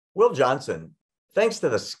Will Johnson, thanks to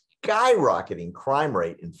the skyrocketing crime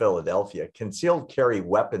rate in Philadelphia, concealed carry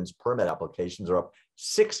weapons permit applications are up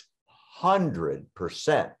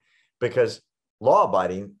 600% because law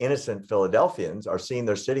abiding, innocent Philadelphians are seeing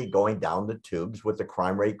their city going down the tubes with the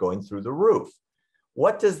crime rate going through the roof.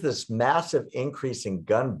 What does this massive increase in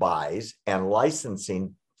gun buys and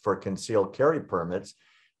licensing for concealed carry permits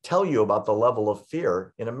tell you about the level of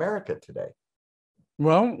fear in America today?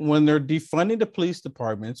 Well, when they're defunding the police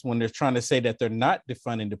departments, when they're trying to say that they're not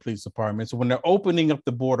defunding the police departments, when they're opening up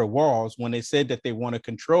the border walls, when they said that they want to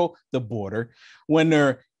control the border, when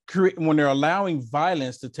they're allowing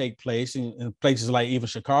violence to take place in places like even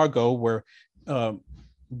Chicago, where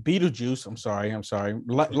Beetlejuice,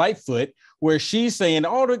 Lightfoot, where she's saying,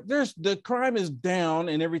 the crime is down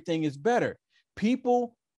and everything is better.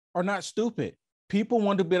 People are not stupid. People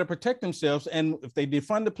want to be able to protect themselves. And if they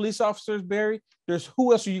defund the police officers, Barry,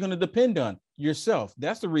 who else are you going to depend on? Yourself.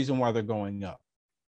 That's the reason why they're going up.